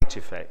light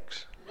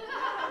effects.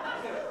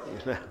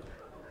 You know?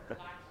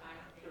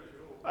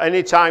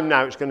 Any time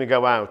now it's going to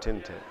go out,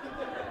 isn't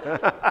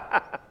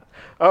it?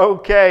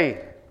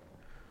 Okay.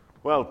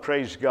 Well,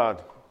 praise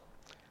God.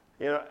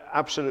 You know,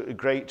 absolutely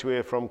great to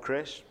hear from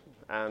Chris,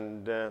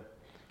 and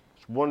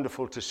it's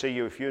wonderful to see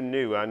you if you're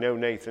new. I know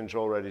Nathan's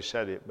already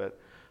said it, but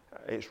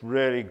it's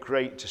really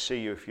great to see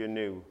you if you're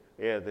new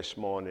here this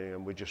morning,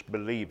 and we're just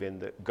believing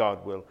that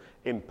God will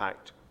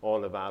impact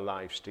all of our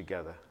lives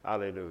together.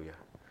 Hallelujah.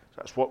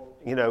 That's what,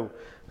 you know,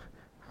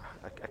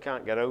 I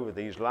can't get over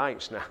these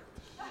lights now.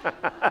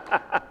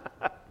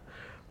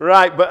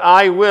 Right, but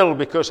I will,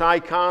 because I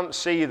can't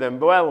see them.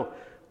 Well,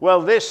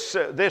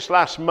 this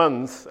last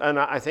month, and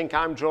I think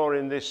I'm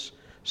drawing this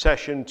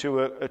session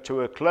to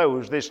a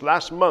close. This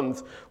last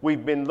month,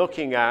 we've been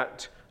looking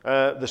at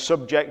the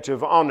subject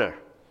of honor,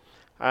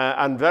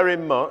 and very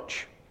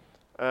much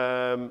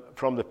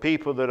from the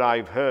people that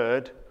I've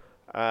heard,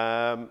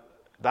 that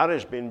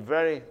has been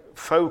very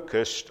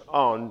focused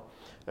on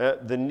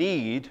the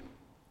need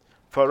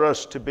for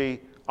us to be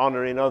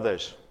honoring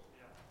others.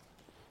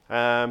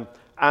 And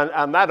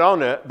that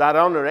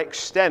honor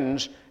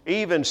extends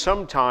even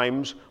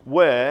sometimes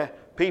where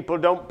people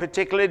don't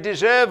particularly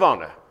deserve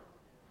honor.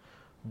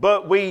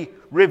 But we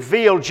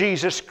reveal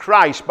Jesus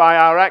Christ by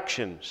our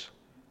actions.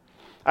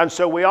 And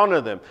so we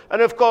honor them.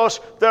 And of course,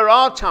 there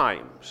are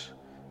times,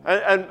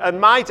 and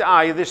might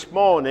I this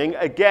morning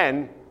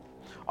again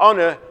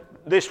honor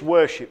this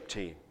worship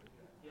team.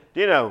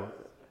 You know,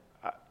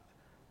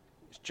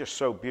 it's just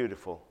so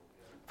beautiful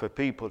for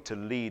people to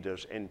lead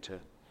us into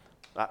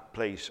that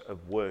place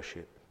of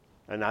worship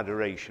and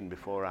adoration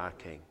before our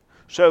King.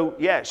 So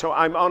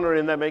I'm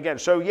honoring them again.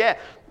 So it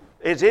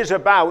is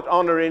about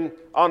honoring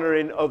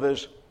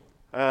others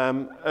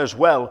as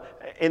well,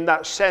 in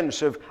that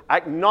sense of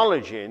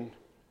acknowledging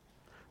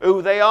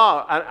who they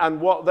are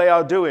and what they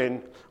are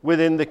doing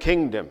within the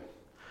kingdom.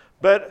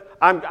 But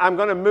I'm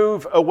going to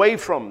move away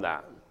from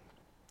that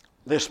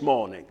this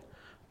morning,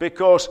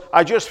 because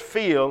I just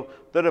feel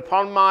that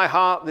upon my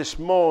heart this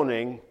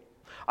morning,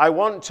 I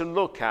want to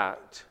look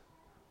at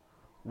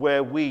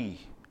where we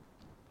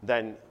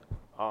then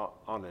are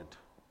honored,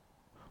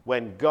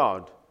 when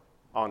God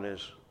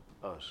honors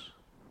us.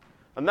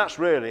 And that's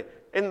really,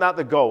 isn't that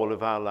the goal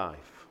of our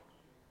life?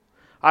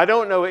 I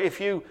don't know if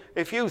you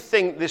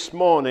think this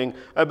morning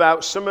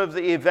about some of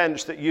the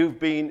events that you've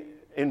been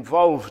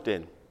involved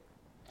in,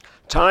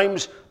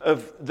 times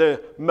of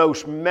the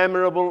most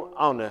memorable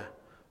honor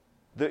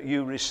that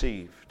you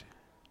received.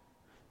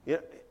 Yeah,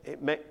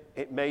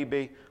 it may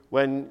be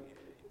when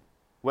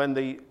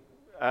the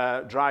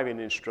driving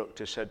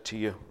instructor said to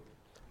you,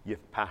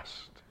 "You've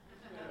passed."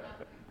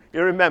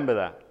 You remember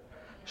that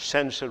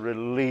sense of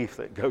relief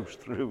that goes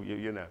through you,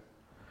 you know.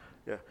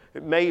 Yeah.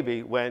 It may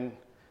be when,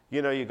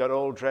 you know, you got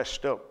all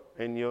dressed up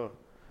in your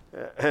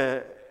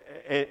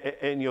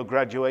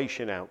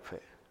graduation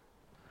outfit,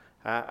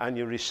 and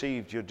you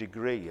received your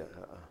degree,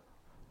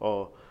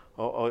 or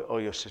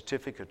your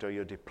certificate, or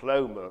your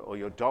diploma, or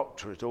your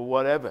doctorate, or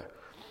whatever.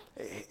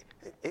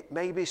 It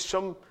may be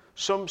some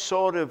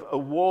sort of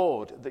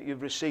award that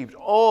you've received.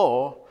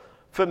 Or,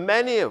 for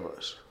many of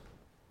us,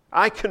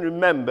 I can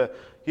remember,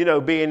 you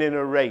know, being in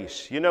a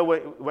race. You know,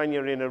 when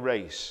you're in a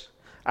race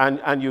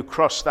and you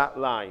cross that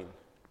line.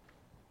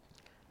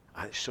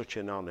 And it's such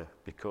an honor,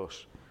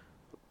 because,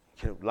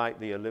 you know, like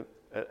the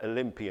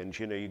Olympians,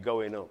 you know, you're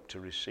going up to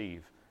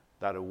receive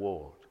that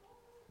award.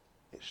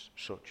 It's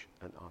such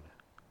an honor.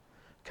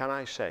 Can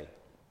I say,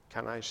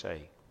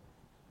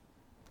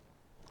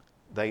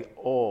 they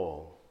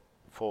all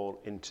fall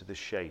into the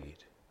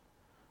shade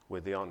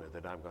with the honor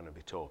that I'm going to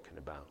be talking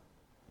about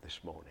this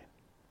morning.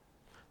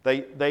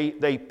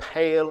 They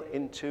pale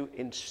into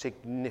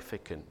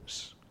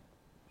insignificance,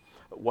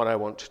 what I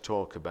want to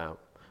talk about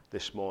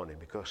this morning,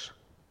 because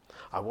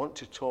I want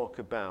to talk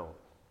about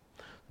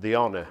the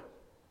honor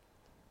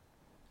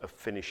of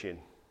finishing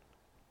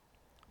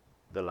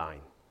the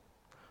line,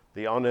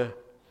 the honor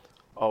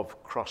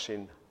of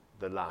crossing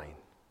the line.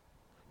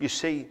 You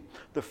see,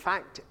 the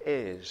fact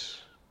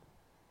is,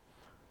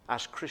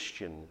 as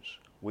Christians,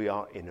 we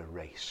are in a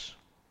race.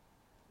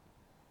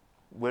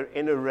 We're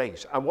in a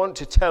race. I want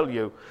to tell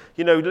you,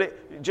 you know,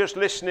 just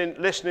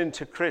listening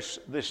to Chris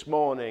this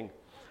morning,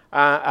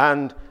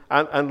 and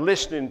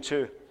listening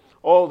to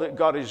all that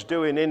God is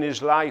doing in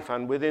his life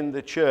and within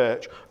the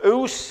church.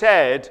 Who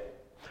said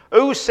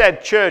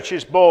church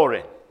is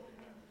boring?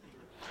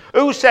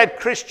 Who said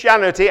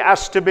Christianity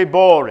has to be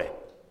boring?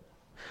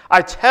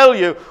 I tell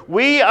you,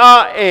 we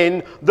are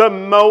in the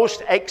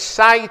most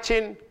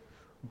exciting,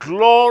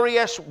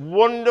 glorious,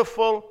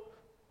 wonderful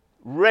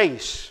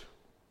race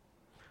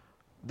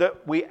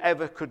that we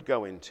ever could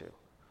go into.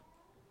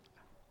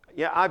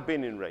 Yeah, I've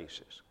been in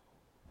races.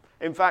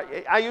 In fact,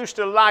 I used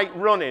to like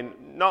running,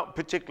 not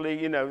particularly,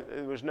 you know,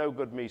 it was no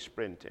good me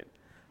sprinting.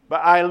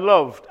 But I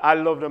loved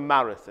a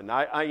marathon.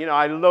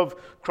 I love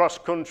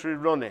cross-country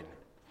running.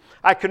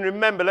 I can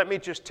remember, let me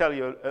just tell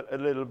you a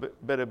little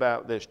bit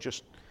about this,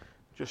 just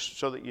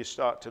so that you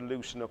start to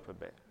loosen up a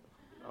bit.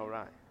 All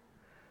right.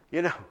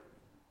 You know,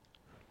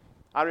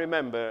 I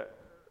remember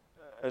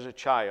as a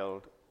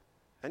child,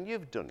 and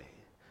you've done it,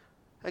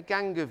 a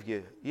gang of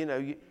you,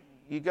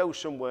 you go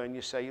somewhere and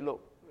you say,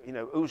 look,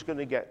 who's going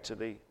to get to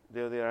the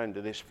other end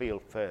of this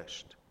field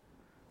first?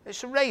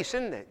 It's a race,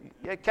 isn't it?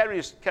 Yeah,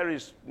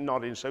 Kerry's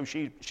nodding, so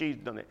she's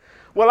done it.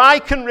 Well, I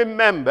can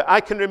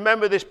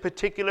remember this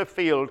particular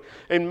field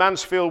in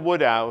Mansfield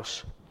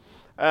Woodhouse,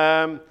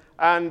 and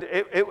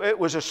it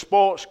was a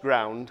sports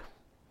ground,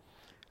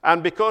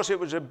 and because it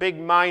was a big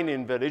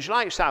mining village,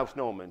 like South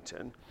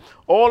Normanton,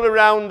 all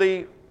around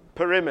the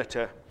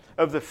perimeter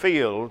of the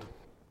field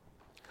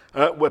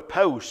were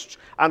posts,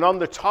 and on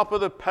the top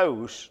of the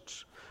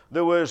posts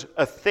there was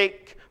a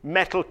thick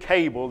metal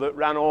cable that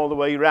ran all the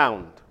way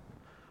round.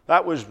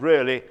 That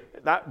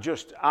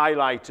just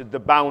highlighted the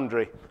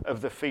boundary of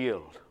the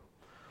field.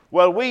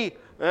 Well,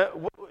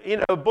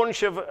 a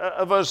bunch of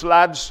us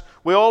lads,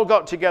 we all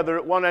got together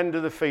at one end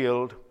of the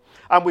field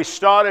and we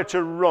started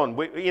to run.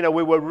 We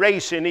were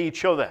racing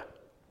each other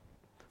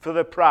for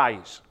the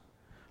prize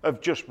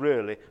of just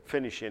really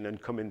finishing and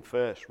coming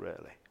first,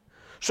 really.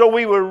 So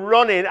we were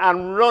running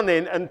and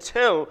running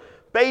until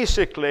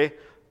basically,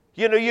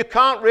 you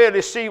can't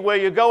really see where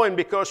you're going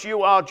because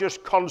you are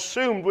just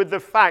consumed with the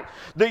fact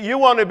that you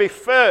want to be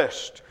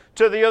first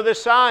to the other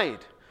side.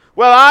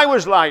 Well, I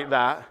was like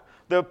that.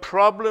 The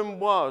problem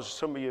was,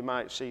 some of you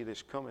might see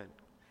this coming.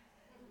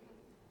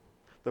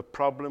 The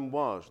problem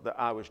was that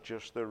I was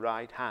just the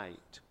right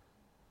height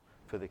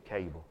for the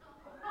cable.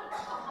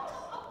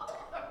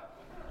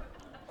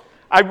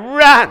 I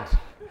ran,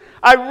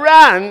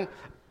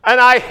 and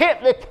I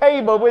hit the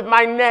cable with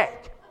my neck.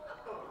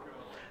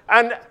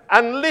 And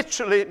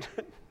literally,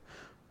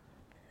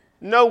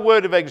 no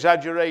word of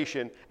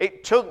exaggeration,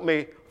 it took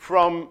me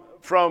from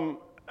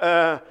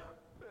a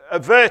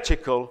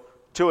vertical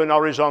to an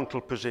horizontal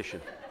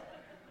position.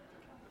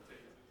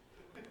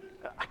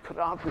 I could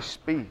hardly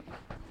speak.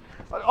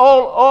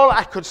 All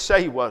I could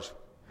say was,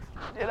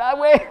 did I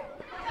win?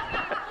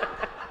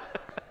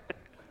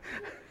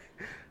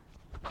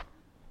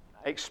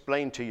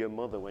 Explain to your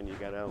mother when you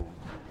get home.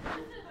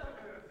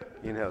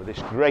 This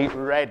great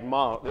red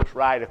mark that's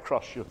right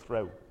across your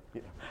throat.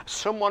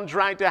 Someone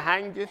tried to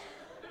hang you.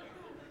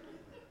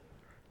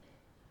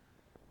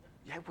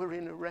 Yeah, we're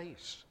in a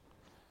race.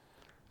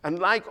 And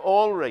like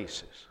all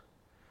races,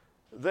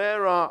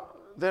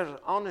 there's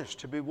honours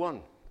to be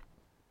won.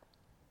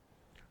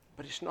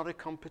 But it's not a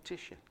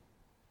competition.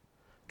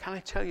 Can I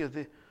tell you,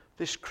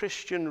 this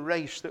Christian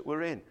race that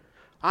we're in,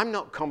 I'm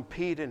not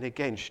competing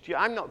against you.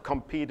 I'm not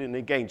competing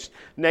against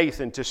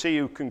Nathan to see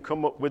who can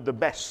come up with the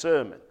best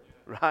sermon.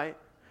 Right?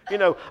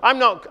 I'm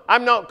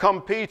not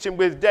competing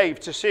with Dave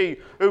to see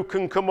who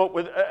can come up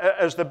with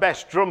as the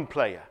best drum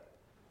player.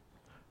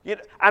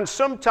 And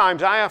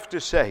sometimes I have to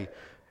say,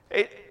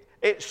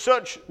 it's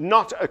such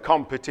not a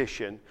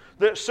competition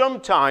that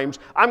sometimes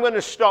I'm going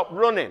to stop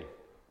running.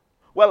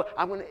 Well,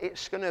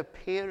 it's going to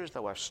appear as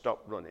though I've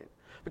stopped running.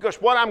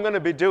 Because what I'm going to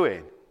be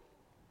doing,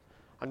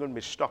 I'm going to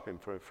be stopping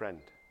for a friend.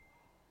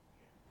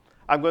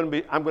 I'm going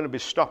to be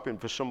stopping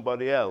for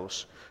somebody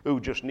else who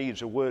just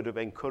needs a word of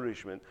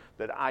encouragement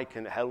that I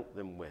can help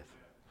them with,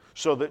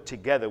 so that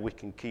together we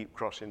can keep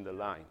crossing the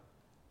line.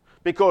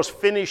 Because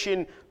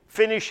finishing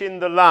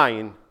the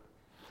line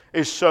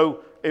is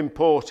so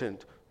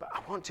important. But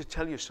I want to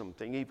tell you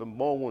something even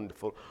more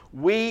wonderful.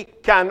 We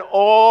can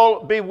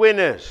all be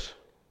winners.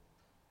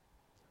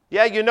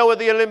 Yeah, at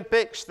the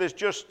Olympics,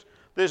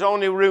 there's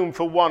only room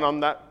for one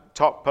on that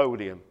top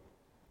podium.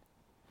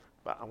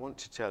 But I want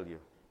to tell you,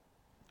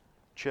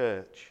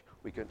 church,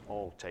 we can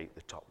all take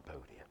the top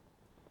podium.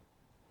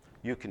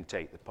 You can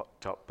take the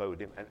top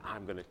podium, and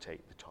I'm going to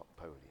take the top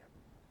podium.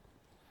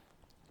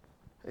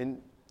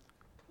 In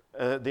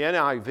the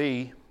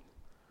NIV,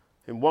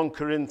 in 1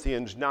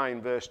 Corinthians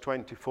 9, verse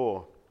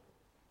 24,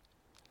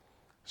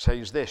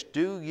 says this: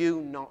 do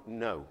you not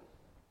know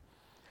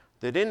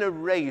that in a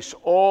race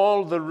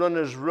all the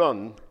runners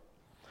run,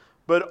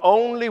 but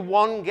only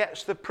one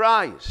gets the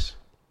prize?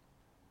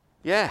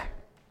 Yeah.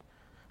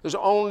 There's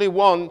only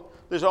one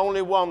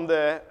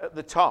there at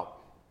the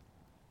top.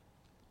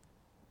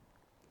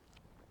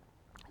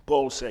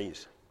 Paul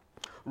says,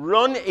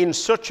 run in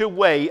such a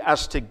way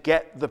as to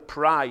get the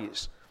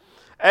prize.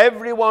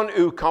 Everyone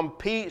who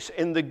competes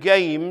in the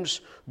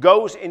games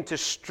goes into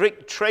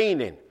strict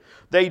training.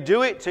 They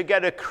do it to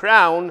get a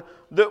crown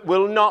that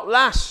will not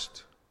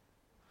last.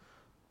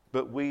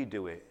 But we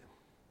do it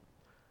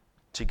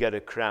to get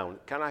a crown.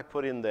 Can I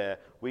put in there,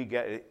 we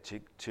get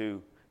it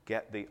to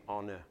get the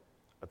honor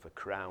of a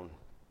crown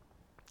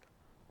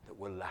that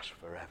will last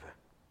forever.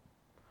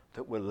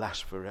 That will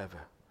last forever.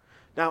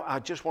 Now, I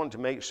just want to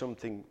make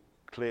something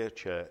clear,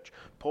 church.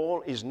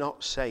 Paul is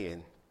not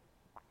saying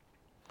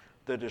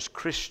that as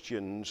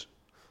Christians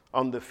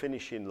on the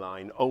finishing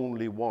line,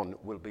 only one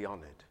will be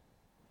honored.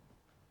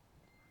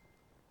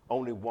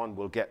 Only one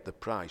will get the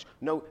prize.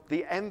 No,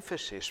 the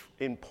emphasis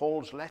in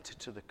Paul's letter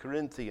to the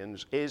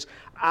Corinthians is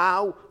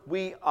how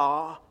we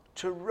are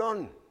to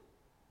run.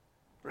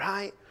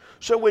 Right?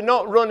 So we're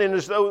not running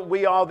as though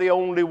we are the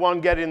only one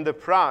getting the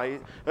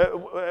prize,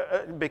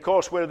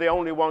 because we're the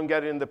only one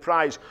getting the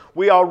prize.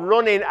 We are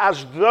running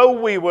as though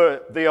we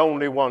were the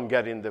only one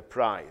getting the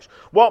prize.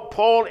 What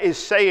Paul is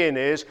saying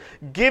is,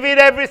 give it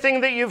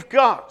everything that you've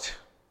got.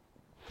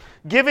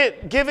 Give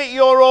it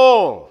your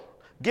all.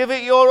 Give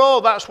it your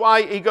all. That's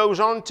why he goes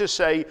on to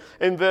say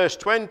in verse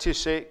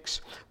 26,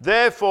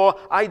 therefore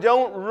I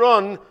don't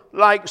run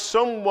like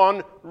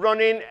someone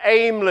running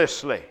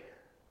aimlessly.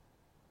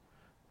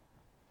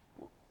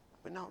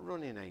 We're not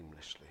running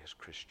aimlessly as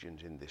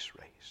Christians in this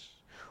race.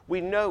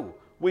 We know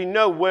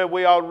where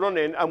we are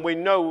running, and we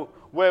know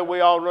where we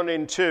are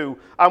running to,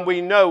 and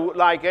we know,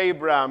 like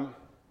Abraham,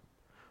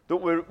 that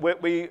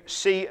we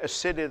see a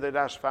city that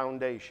has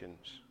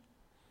foundations,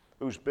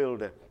 whose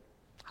builder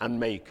and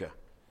maker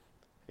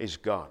is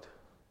God.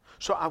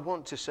 So I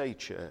want to say,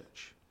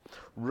 church,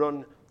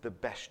 run the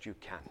best you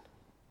can.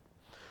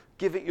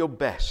 Give it your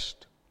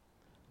best.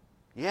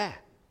 Yeah,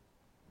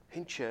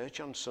 in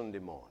church on Sunday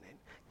morning.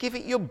 Give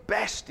it your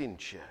best in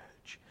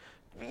church.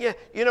 Yeah,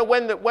 you know,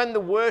 when the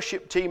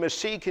worship team is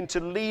seeking to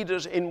lead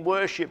us in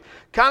worship,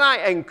 can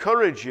I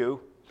encourage you,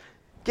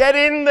 get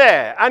in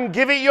there and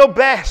give it your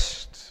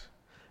best.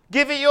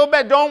 Give it your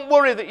best. Don't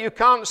worry that you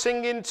can't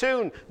sing in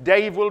tune.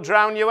 Dave will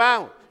drown you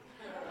out.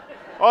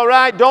 All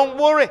right, don't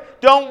worry.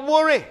 Don't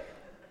worry.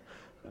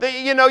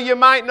 You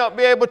might not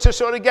be able to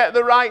sort of get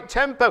the right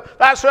tempo.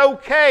 That's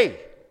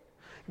okay.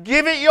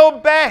 Give it your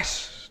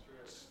best.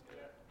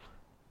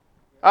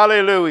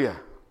 Hallelujah.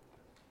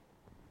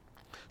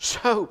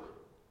 So,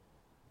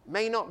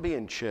 may not be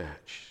in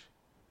church,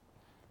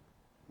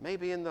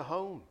 maybe in the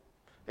home.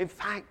 In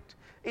fact,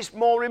 it's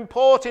more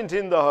important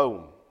in the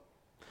home.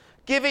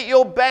 Give it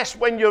your best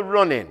when you're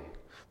running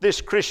this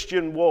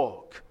Christian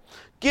walk.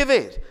 Give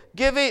it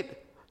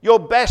your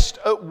best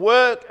at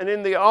work and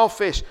in the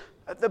office,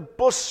 at the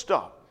bus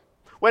stop.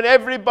 When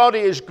everybody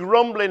is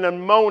grumbling and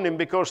moaning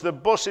because the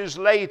bus is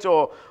late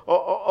or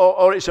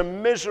it's a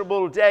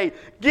miserable day,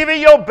 give it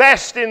your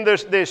best in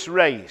this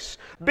race.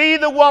 Be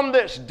the one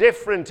that's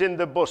different in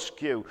the bus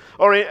queue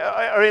or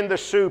in the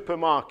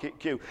supermarket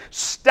queue.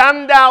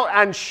 Stand out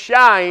and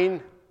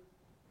shine,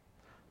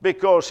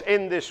 because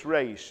in this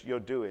race you're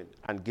doing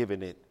and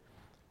giving it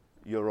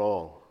your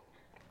all.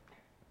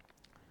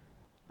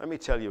 Let me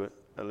tell you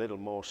a little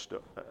more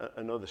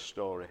another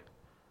story.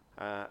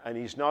 And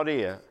he's not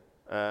here.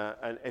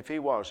 And if he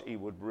was,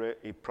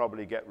 he'd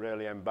probably get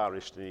really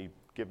embarrassed and he'd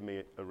give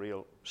me a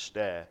real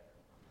stare.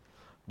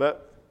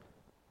 But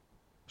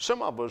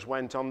some of us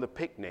went on the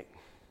picnic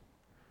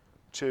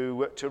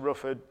to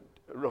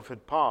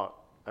Rufford Park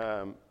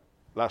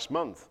last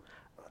month.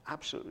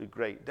 Absolutely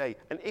great day.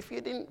 And if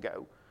you didn't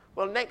go,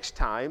 well, next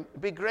time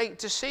it'd be great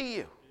to see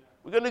you.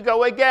 We're going to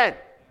go again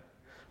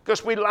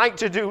because we like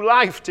to do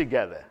life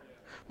together.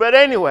 But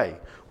anyway,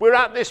 we're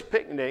at this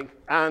picnic,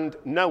 and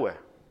Noah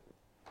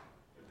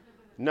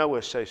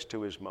says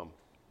to his mum,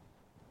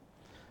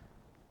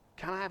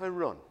 can I have a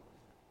run?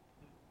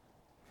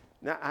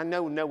 Now, I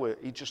know Noah,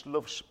 he just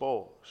loves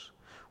sports.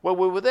 Well,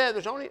 we were there.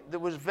 There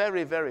was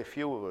very, very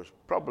few of us.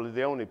 Probably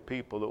the only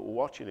people that were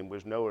watching him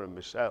was Noah and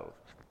myself.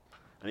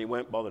 And he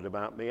weren't bothered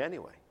about me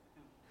anyway.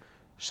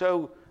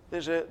 So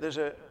there's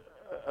a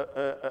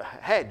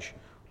hedge,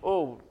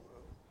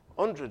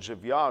 hundreds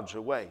of yards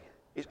away.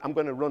 I'm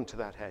going to run to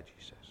that hedge,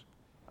 he says.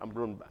 I'm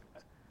run back.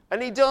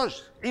 And he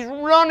does. He's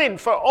running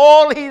for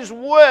all he's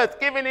worth,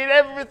 giving it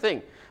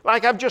everything,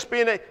 like I've just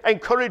been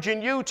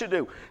encouraging you to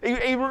do.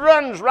 He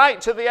runs right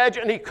to the edge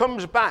and he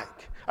comes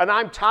back. And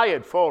I'm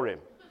tired for him.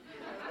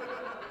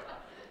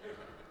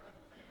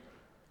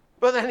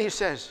 But then he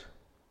says,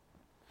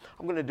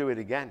 I'm going to do it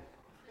again.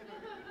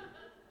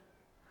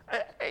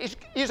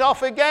 He's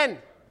off again.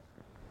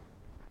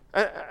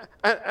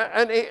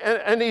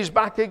 And he's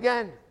back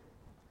again.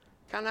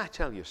 Can I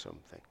tell you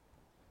something?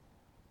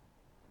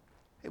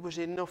 It was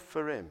enough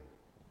for him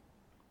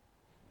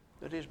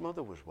that his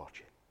mother was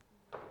watching.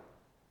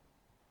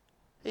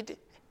 He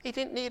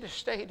didn't need a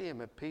stadium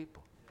of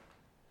people.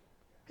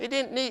 He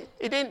didn't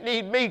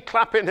need me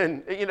clapping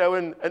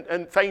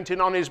and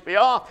fainting on his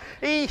behalf.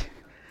 It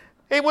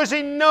was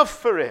enough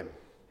for him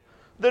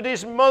that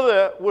his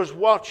mother was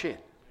watching.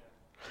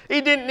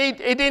 He didn't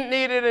need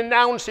it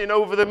announcing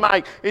over the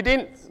mic.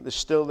 They're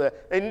still there.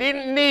 He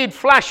didn't need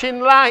flashing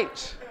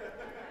lights.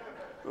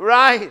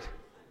 Right?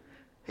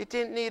 He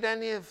didn't need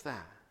any of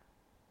that.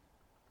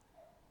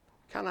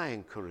 Can I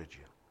encourage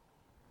you?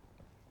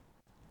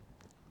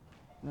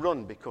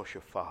 Run because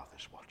your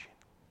Father's watching.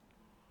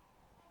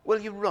 Will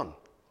you run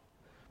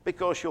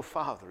because your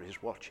Father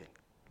is watching?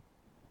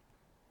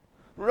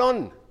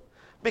 Run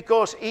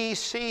because He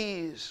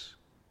sees.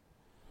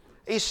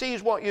 He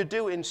sees what you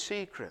do in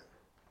secret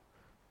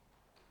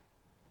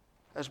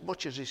as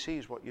much as He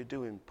sees what you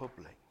do in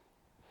public.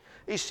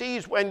 He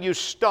sees when you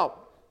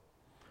stop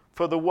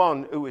for the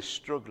one who is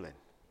struggling.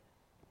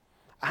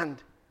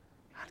 And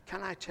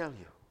can I tell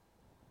you,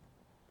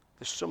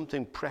 there's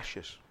something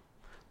precious.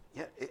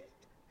 Yeah,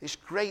 it's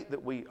great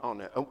that we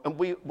honor, and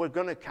we're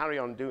going to carry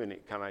on doing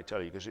it, can I tell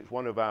you, because it's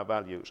one of our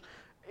values.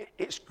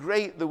 It's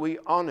great that we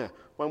honor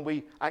when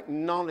we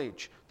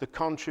acknowledge the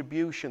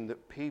contribution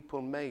that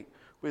people make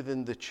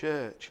within the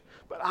church.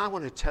 But I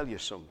want to tell you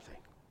something.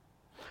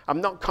 I'm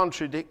not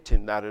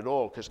contradicting that at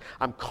all, because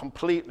I'm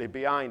completely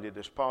behind it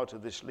as part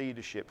of this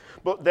leadership.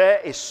 But there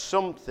is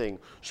something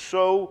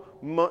so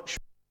much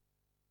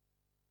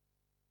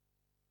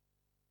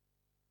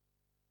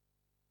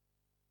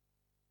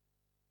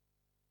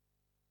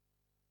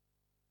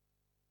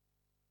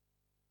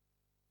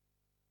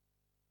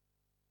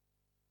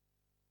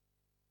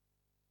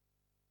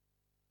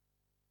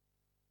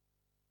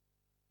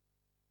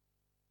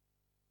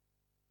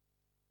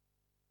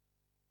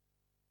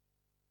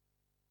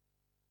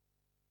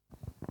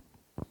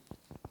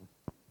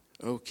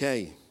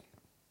okay.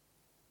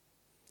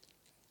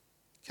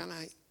 Can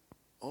I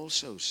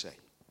also say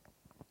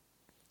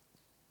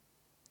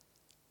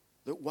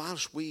that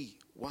whilst we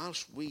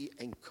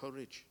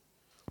encourage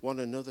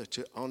one another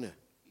to honor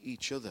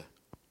each other,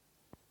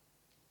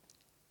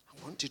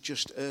 I want to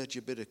just urge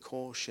a bit of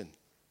caution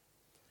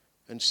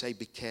and say,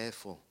 be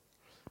careful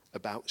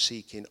about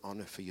seeking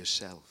honor for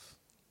yourself.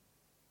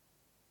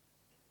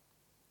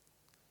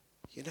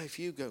 You know, if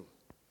you go,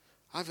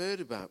 I've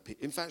heard about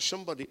people. In fact,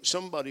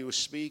 somebody was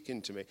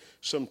speaking to me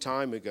some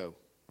time ago,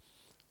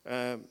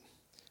 and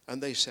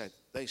they said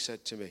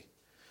to me,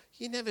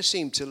 "You never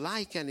seem to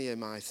like any of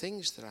my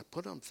things that I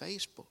put on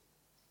Facebook."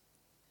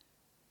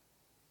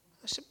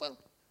 I said, "Well,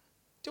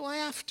 do I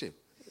have to?"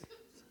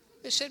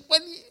 They said,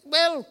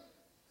 "Well,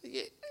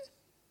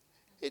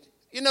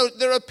 you know,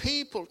 there are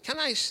people. Can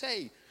I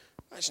say,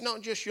 it's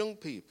not just young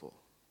people.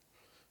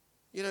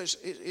 You know,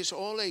 it's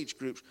all age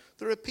groups.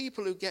 There are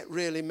people who get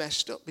really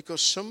messed up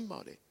because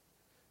somebody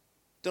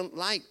don't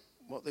like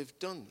what they've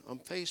done on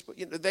Facebook.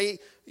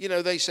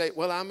 They say,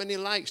 well, how many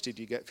likes did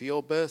you get for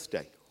your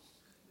birthday?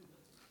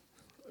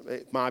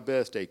 My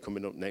birthday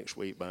coming up next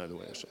week, by the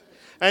way. So,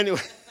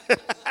 anyway,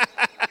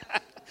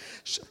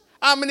 so,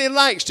 how many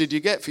likes did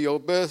you get for your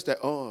birthday?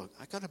 Oh,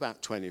 I got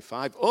about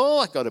 25. Oh,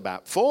 I got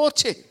about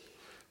 40.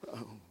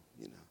 Oh.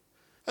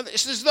 And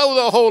it's as though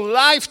the whole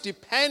life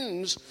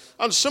depends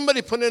on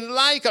somebody putting a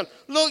like on.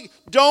 Look,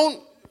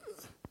 don't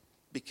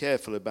be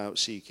careful about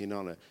seeking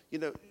honor. You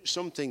know,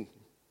 something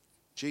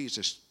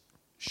Jesus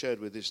shared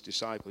with his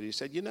disciples. He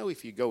said, you know,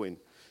 if you're going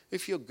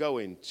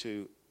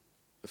to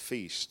a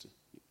feast,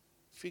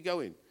 if you're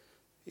going,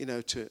 you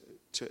know, to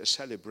a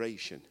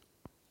celebration,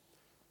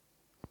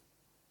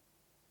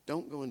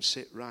 don't go and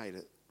sit right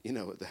at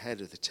the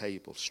head of the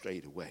table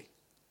straight away.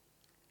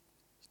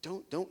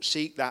 Don't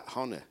seek that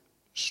honor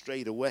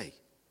straight away.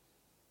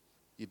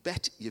 You'd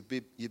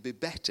be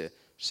better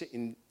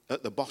sitting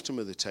at the bottom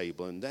of the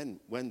table, and then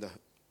when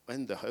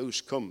the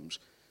host comes,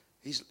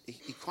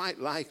 he quite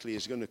likely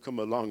is going to come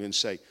along and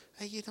say,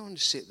 "Hey, you don't want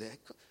to sit there.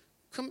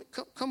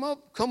 Come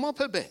up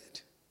a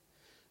bit."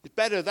 It's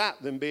better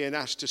that than being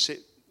asked to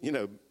sit,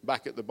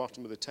 back at the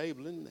bottom of the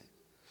table, isn't it?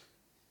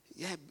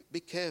 Yeah,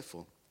 be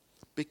careful.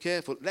 Be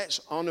careful. Let's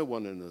honor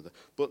one another,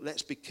 but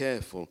let's be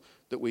careful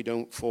that we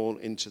don't fall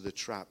into the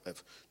trap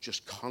of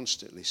just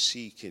constantly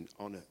seeking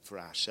honor for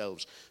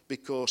ourselves,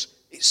 because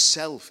it's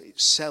self,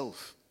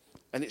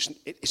 and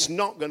it's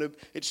not going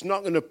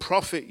to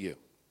profit you.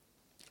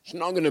 It's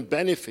not going to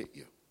benefit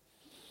you.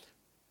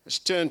 Let's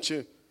turn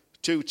to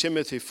 2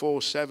 Timothy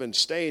 4:7,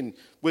 staying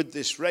with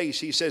this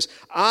race. He says,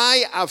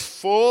 "I have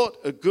fought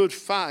a good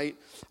fight.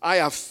 I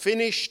have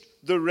finished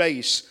the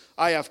race.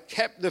 I have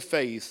kept the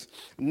faith.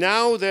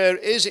 Now there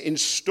is in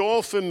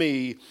store for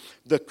me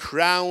the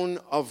crown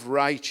of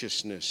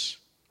righteousness,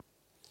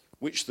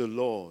 which the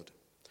Lord,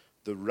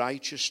 the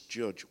righteous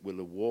judge, will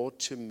award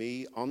to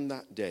me on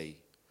that day,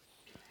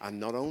 and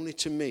not only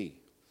to me,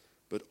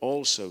 but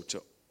also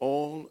to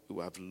all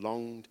who have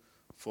longed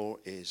for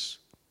his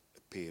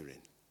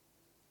appearing."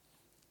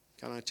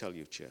 Can I tell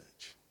you,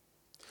 church?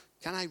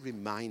 Can I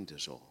remind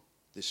us all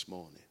this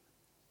morning?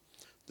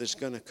 There's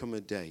going to come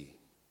a day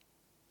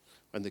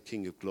when the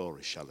King of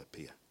Glory shall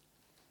appear.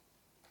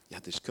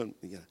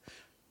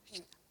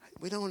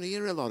 We don't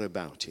hear a lot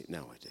about it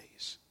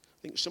nowadays.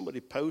 I think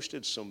somebody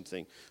posted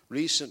something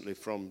recently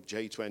from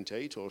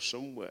J28 or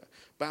somewhere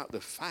about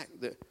the fact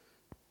that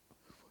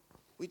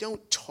we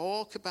don't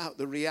talk about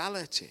the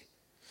reality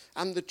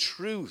and the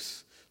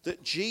truth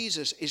that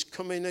Jesus is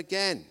coming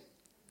again.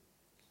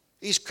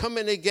 He's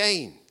coming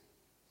again.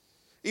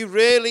 He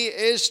really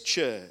is,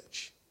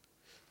 church.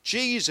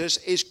 Jesus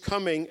is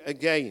coming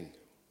again.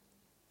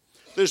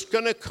 There's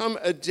going to come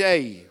a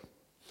day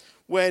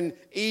when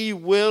he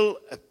will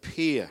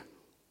appear.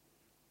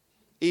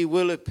 He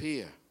will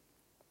appear.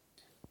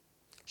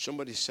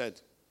 Somebody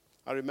said,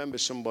 I remember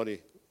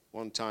somebody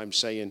one time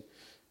saying,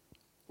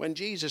 when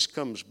Jesus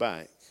comes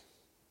back,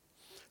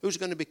 who's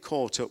going to be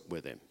caught up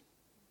with him?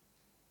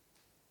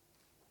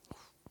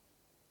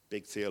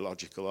 Big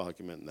theological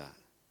argument, that.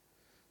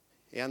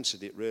 He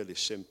answered it really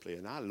simply,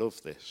 and I love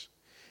this.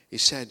 He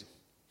said,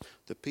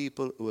 the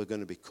people who are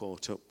going to be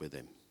caught up with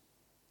him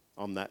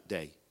on that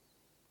day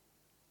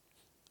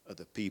are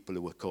the people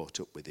who are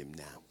caught up with him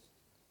now.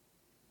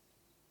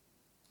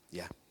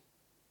 Yeah.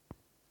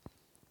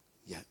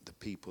 yet the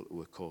people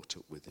who are caught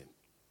up with him.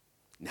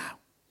 Now,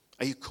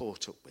 are you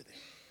caught up with him?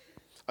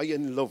 Are you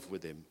in love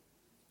with him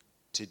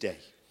today?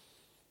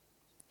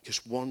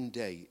 Because one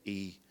day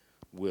he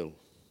will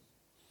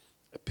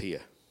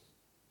appear.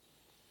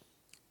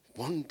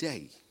 One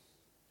day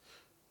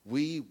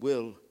he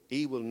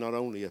will not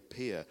only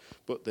appear,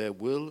 but there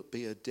will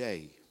be a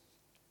day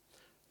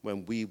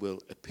when we will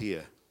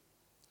appear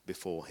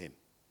before him.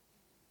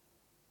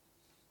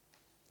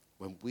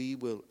 When we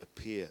will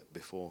appear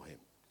before him.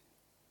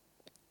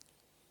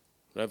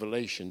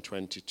 Revelation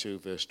 22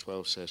 verse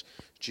 12 says,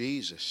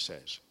 Jesus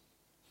says,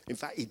 in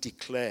fact he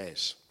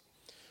declares,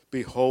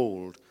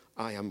 behold,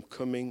 I am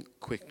coming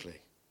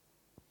quickly,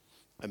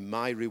 and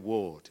my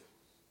reward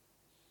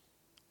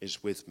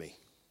is with me,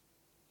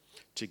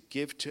 to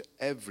give to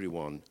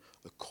everyone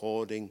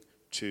according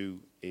to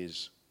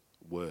his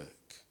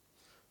work.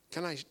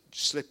 Can I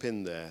slip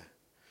in there?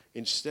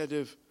 Instead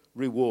of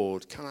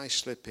reward, can I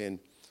slip in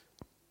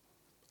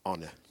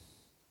honor?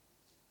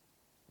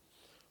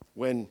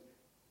 When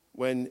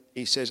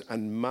he says,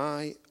 and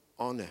my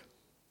honor,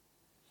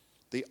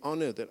 the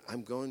honor that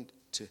I'm going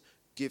to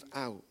give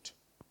out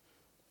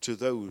to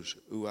those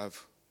who have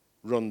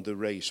run the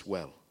race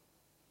well,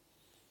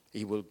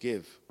 he will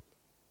give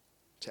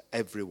to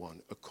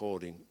everyone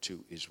according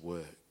to his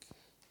work.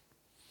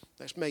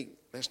 Let's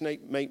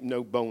make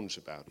no bones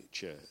about it,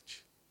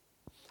 church.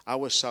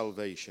 Our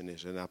salvation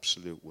is an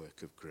absolute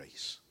work of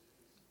grace.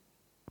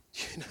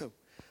 You know,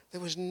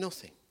 there was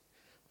nothing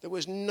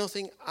there's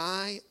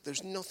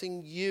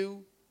nothing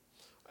you,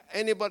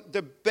 anybody,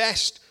 the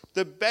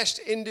best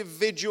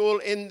individual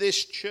in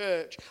this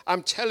church,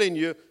 I'm telling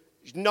you,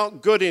 is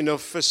not good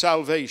enough for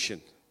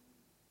salvation.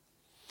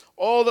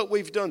 All that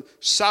we've done,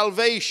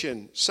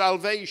 salvation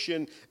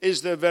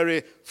is the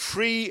very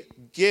free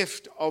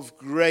gift of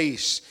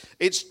grace.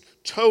 It's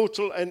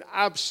total and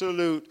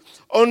absolute,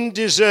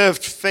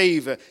 undeserved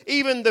favor.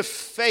 Even the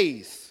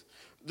faith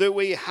that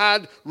we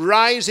had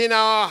rise in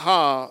our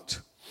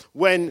heart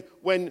when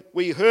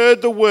we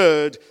heard the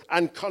word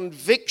and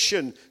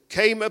conviction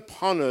came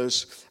upon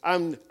us,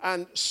 and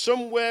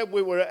somewhere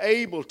we were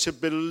able to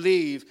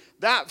believe,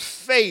 that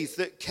faith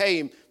that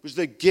came was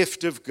the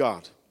gift of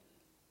God.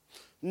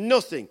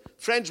 Nothing.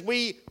 Friends,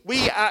 we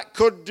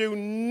could do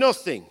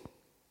nothing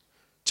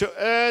to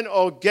earn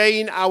or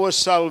gain our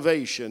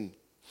salvation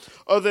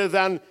other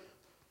than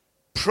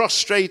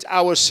prostrate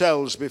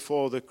ourselves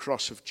before the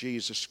cross of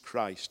Jesus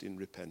Christ in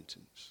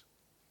repentance.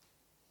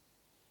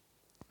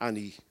 And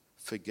he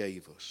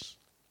forgave us.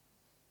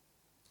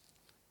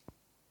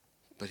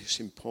 But it's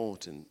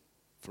important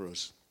for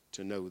us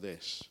to know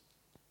this,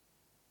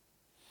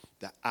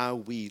 that how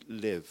we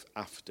live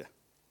after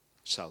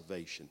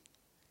salvation,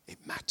 it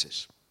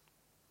matters.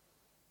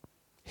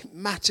 It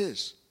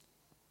matters.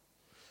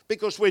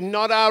 Because we're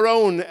not our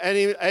own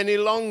any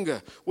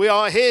longer. We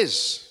are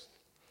his.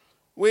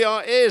 We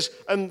are his.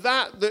 And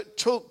that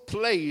took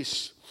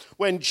place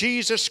when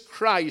Jesus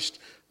Christ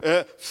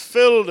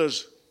filled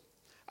us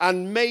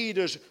and made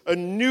us a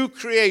new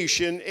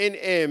creation in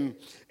him.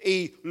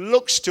 He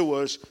looks to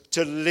us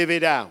to live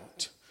it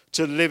out.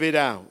 To live it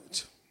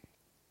out.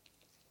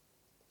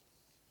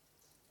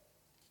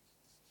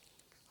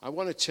 I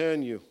want to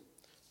turn you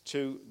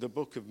to the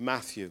book of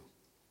Matthew,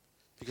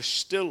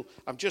 because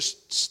I'm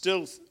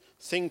still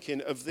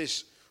thinking of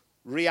this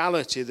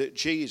reality that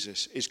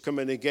Jesus is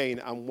coming again,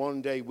 and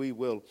one day we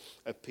will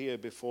appear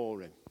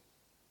before him.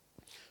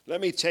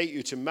 Let me take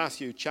you to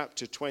Matthew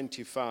chapter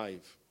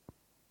 25.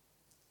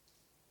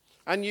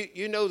 And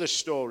you know the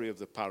story of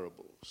the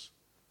parables.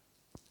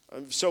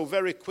 So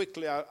very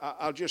quickly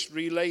I'll just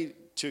relay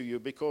to you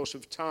because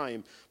of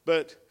time.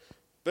 But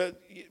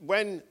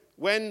when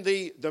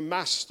the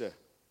master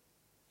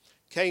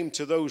came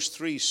to those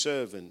three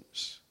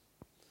servants,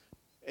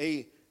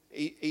 he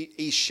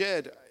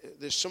shared,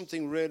 there's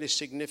something really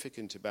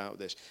significant about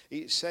this.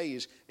 It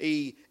says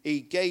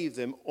he gave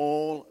them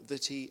all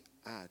that he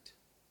had.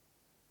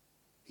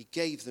 He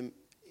gave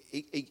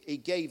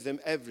them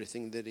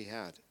everything that he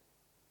had.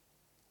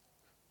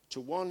 To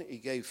one he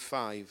gave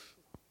 5,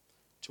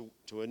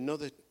 to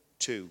another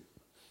 2,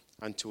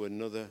 and to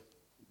another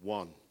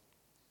 1.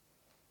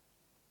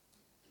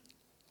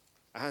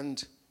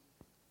 And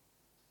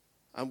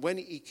when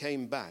he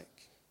came back,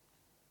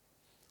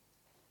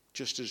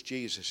 just as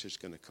Jesus is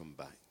going to come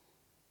back,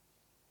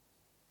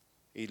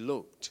 he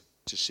looked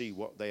to see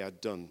what they had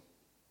done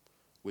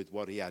with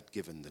what he had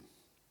given them.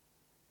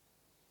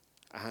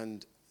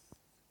 And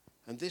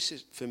this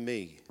is, for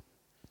me,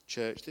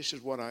 church, this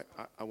is what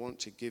I want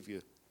to give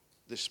you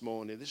this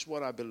morning. This is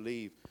what I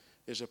believe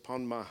is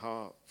upon my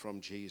heart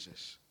from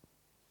Jesus.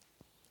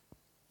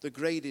 The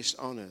greatest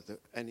honor that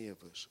any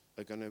of us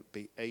are going to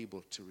be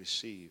able to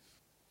receive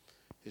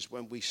is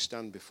when we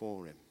stand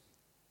before him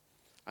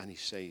and he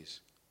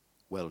says,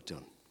 well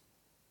done.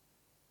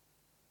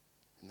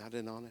 Isn't that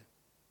an honor?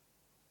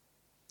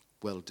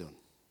 Well done.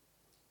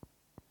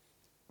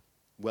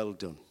 Well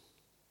done.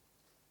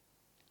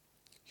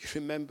 You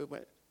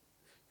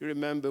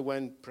remember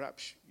when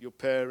perhaps your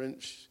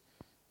parents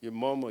your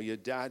mum or your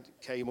dad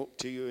came up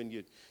to you and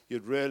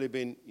you'd really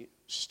been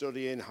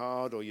studying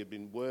hard, or you'd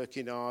been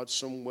working hard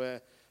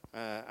somewhere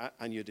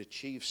and you'd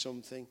achieved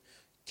something.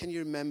 Can you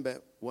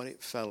remember what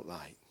it felt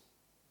like?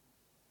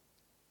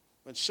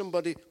 When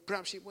somebody,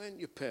 perhaps it weren't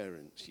your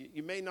parents,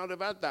 you may not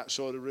have had that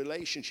sort of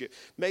relationship.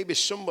 Maybe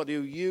somebody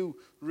who you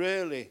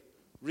really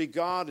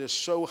regard as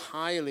so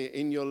highly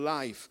in your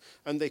life,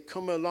 and they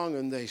come along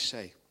and they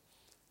say,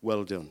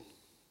 well done.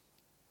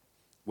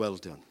 Well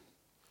done.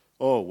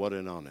 Oh, what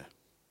an honor.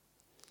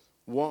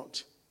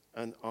 What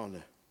an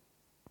honor.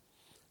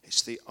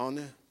 It's the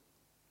honor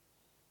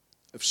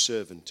of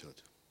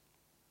servanthood.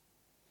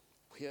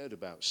 We heard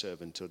about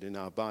servanthood in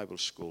our Bible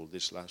school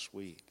this last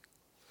week.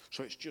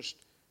 So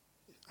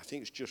I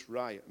think it's just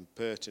right and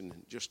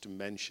pertinent just to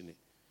mention it.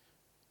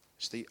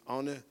 It's the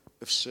honor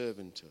of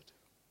servanthood.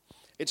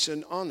 It's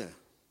an honor.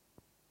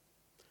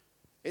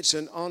 It's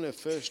an honor,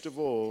 first of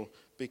all,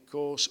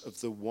 because of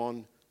the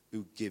one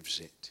who gives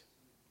it.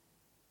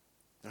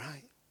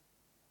 Right?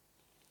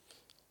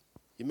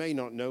 You may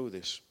not know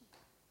this,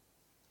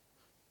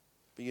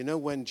 but you know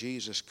when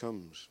Jesus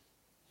comes,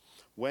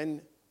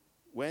 when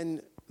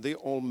the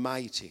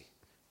Almighty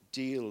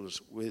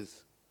deals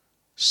with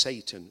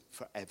Satan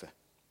forever,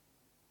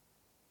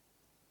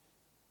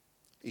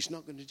 he's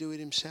not going to do it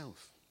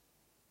himself.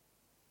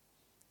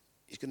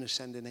 He's going to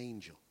send an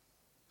angel.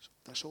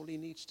 That's all he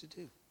needs to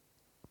do.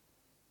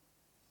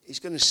 He's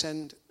going to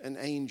send an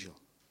angel.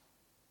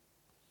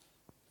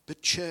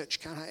 But church,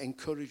 can I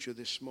encourage you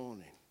this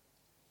morning?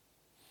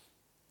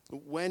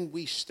 When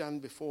we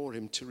stand before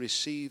him to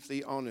receive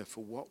the honor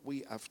for what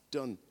we have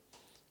done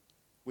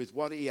with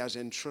what he has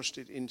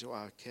entrusted into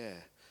our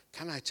care,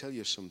 can I tell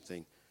you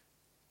something?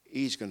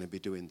 He's going to be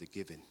doing the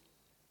giving.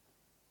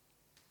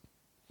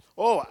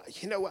 Oh,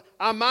 you know what?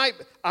 I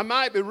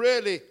might be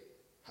really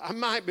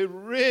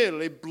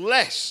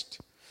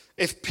blessed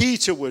if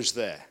Peter was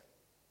there.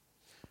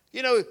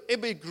 You know,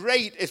 it'd be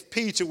great if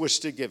Peter was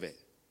to give it.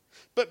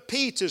 But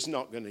Peter's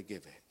not going to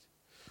give it.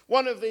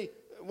 One of the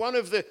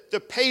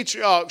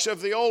patriarchs of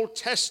the Old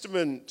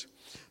Testament,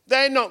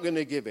 they're not going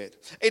to give it.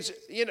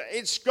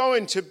 It's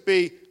going to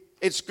be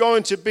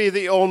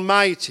the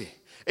Almighty.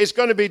 It's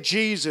going to be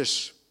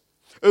Jesus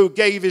who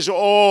gave his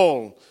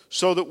all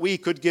so that we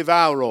could give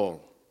our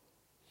all.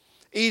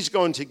 He's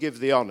going to give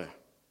the honor.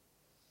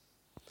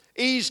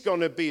 He's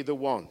going to be the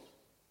one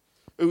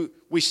who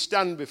we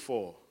stand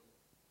before.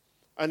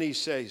 And he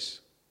says,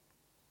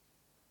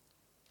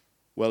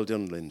 well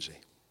done, Lindsay.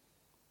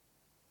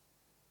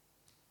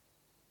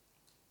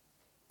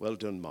 Well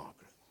done, Margaret.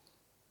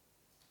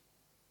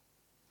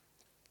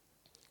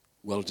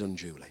 Well done,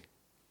 Julie.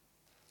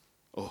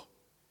 Oh,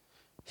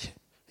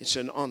 it's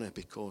an honor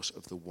because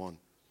of the one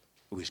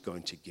who is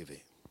going to give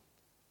it.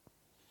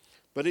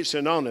 But it's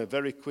an honor,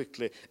 very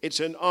quickly,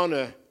 it's an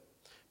honor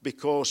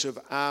because of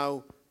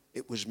how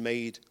it was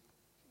made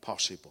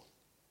possible.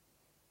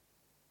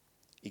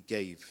 He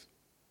gave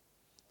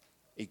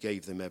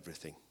them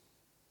everything.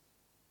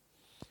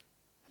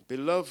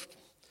 Beloved,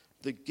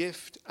 the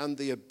gift and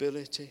the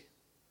ability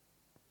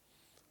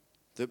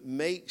that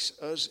makes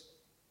us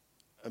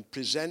and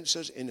presents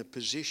us in a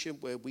position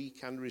where we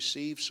can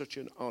receive such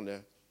an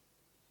honor,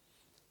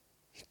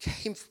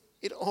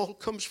 it all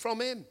comes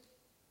from him.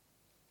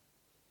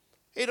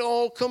 It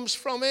all comes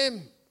from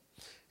him.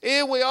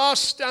 Here we are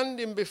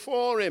standing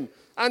before him,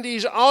 and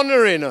he's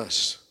honoring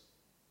us.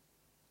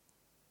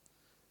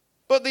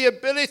 But the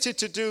ability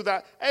to do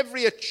that,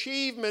 every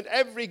achievement,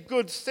 every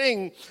good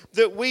thing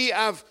that we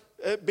have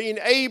been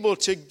able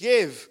to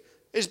give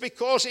is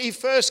because he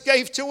first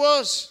gave to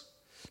us.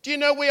 Do you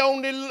know we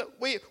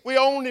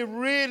only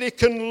really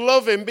can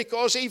love him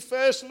because he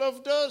first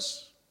loved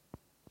us?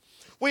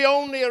 We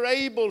only are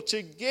able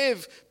to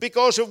give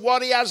because of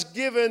what he has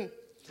given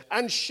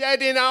and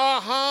shed in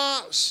our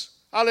hearts.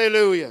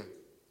 Hallelujah.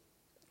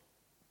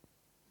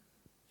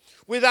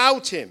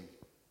 Without him,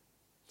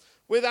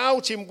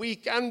 we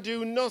can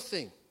do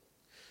nothing.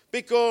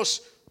 Because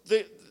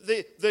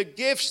the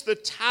gifts, the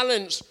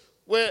talents,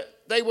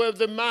 they were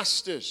the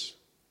masters.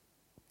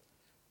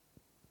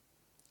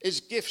 His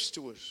gifts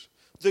to us.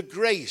 The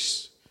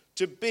grace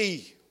to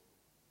be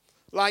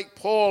like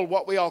Paul,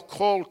 what we are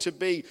called to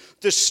be.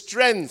 The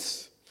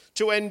strength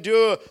to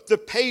endure, the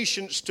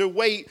patience to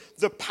wait,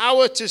 the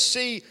power to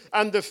see,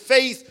 and the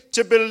faith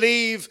to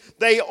believe.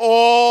 They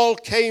all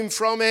came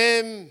from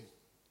him.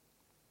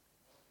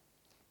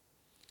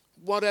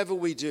 Whatever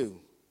we do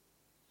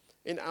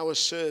in our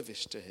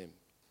service to him,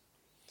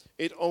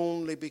 it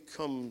only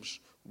becomes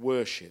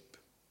worship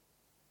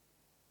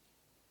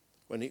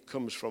when it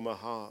comes from a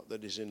heart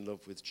that is in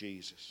love with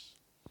Jesus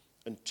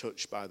and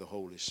touched by the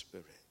Holy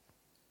Spirit.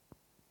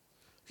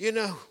 You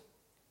know,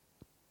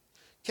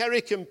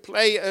 Kerry can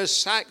play a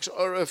sax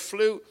or a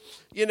flute,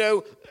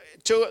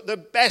 to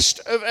the best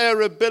of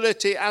her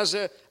ability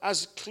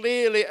as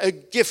clearly a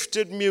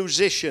gifted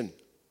musician.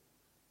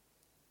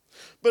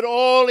 But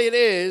all it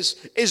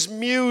is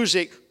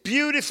music,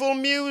 beautiful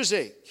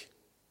music,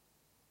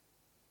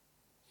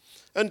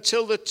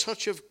 until the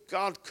touch of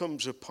God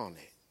comes upon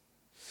it.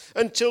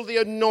 until the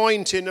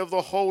anointing of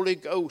the Holy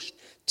Ghost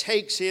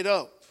takes it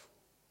up.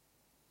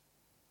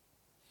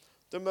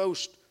 The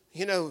most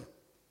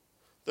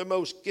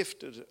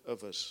gifted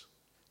of us,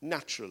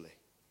 naturally,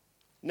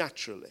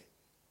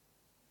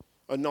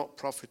 are not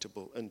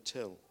profitable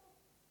until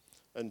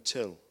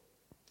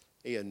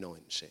he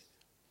anoints it,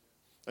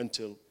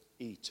 until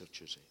he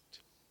touches it.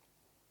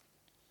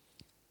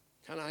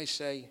 Can I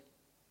say,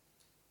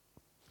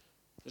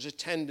 there's a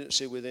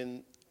tendency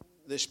within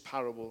this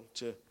parable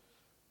to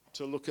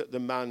look at the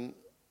man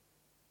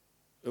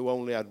who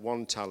only had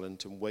one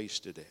talent and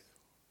wasted it.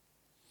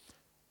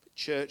 But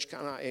church,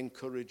 can I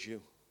encourage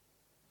you?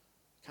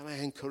 Can I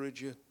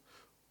encourage you?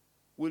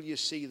 Will you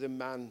see the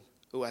man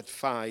who had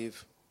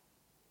 5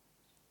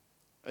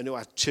 and who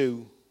had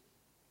 2?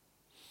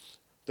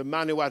 The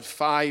man who had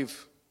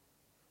 5,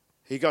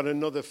 he got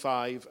another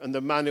 5, and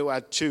the man who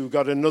had 2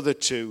 got another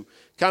 2.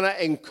 Can I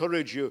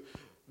encourage you?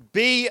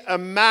 Be a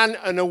man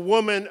and a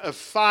woman of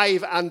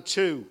 5 and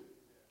 2.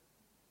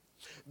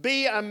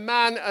 Be a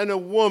man and a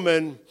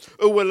woman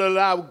who will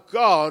allow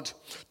God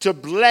to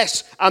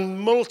bless and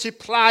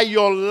multiply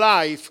your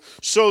life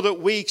so that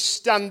we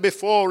stand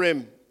before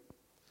him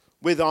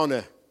with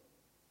honor.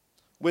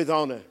 With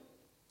honor.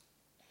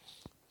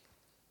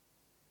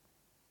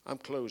 I'm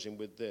closing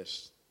with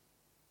this.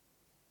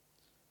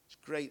 It's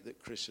great that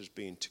Chris has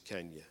been to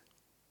Kenya.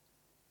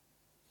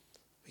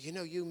 But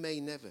you may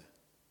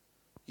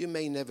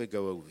never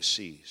go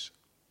overseas.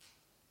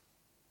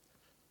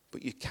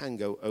 But you can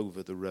go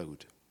over the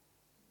road.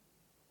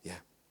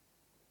 Yeah.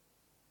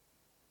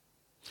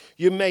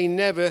 You may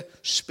never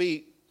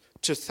speak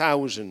to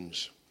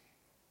thousands,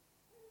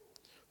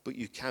 but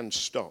you can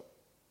stop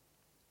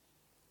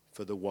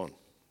for the one.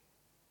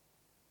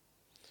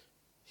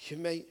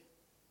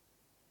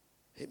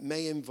 It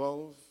may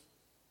involve,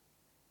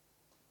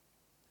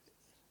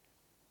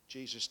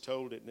 Jesus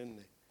told it, didn't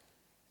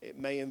he? It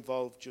may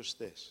involve just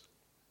this: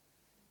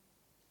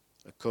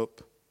 a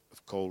cup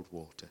of cold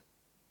water.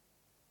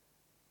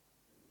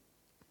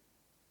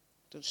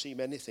 Doesn't seem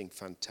anything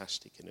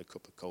fantastic in a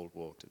cup of cold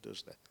water,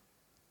 does there?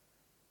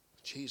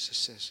 Jesus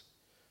says,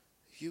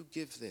 if you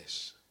give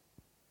this,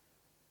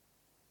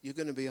 you're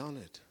going to be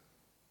honored.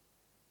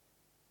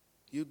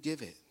 You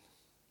give it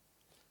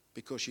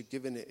because you're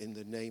giving it in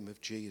the name of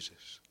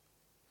Jesus.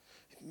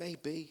 It may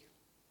be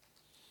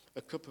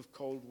a cup of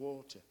cold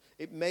water.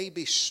 It may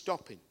be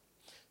stopping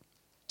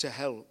to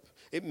help.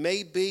 It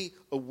may be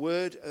a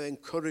word of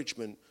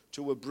encouragement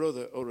to a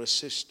brother or a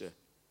sister.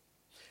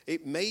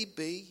 It may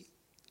be,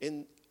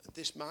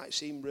 this might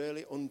seem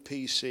really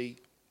un-PC,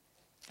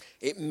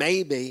 it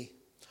may be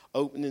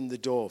opening the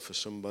door for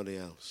somebody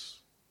else.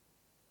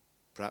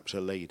 Perhaps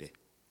a lady.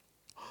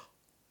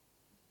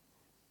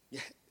 Yeah.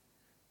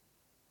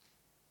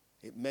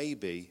 It may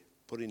be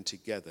putting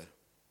together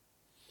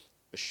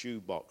a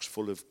shoebox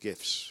full of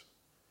gifts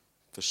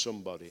for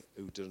somebody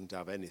who doesn't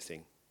have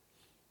anything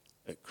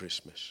at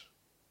Christmas.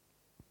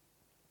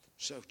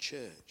 So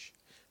church,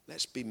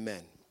 let's be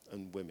men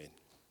and women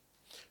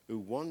who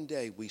one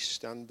day we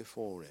stand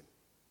before him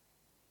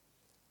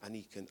and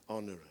he can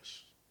honor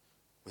us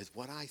with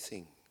what I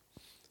think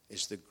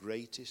is the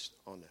greatest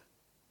honor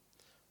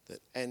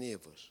that any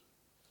of us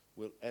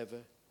will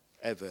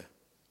ever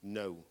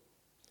know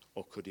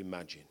or could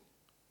imagine.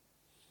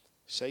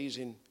 It says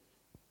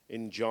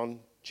in John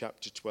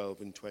chapter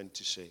 12 and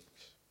 26,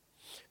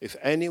 if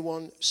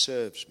anyone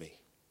serves me,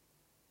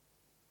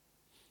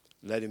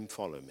 let him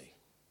follow me.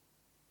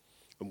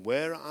 And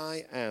where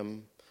I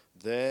am,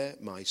 there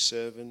my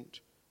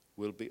servant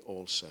will be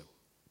also.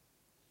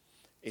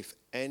 If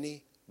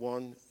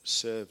anyone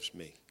serves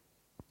me,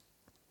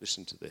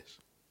 listen to this,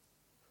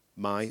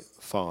 my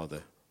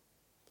Father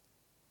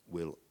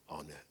will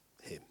honor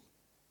him.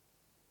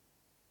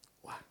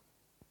 Wow.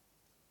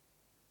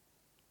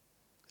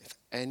 If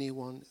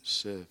anyone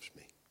serves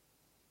me,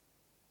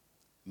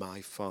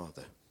 my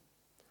Father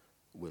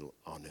will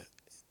honor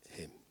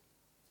him.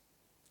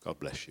 God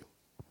bless you.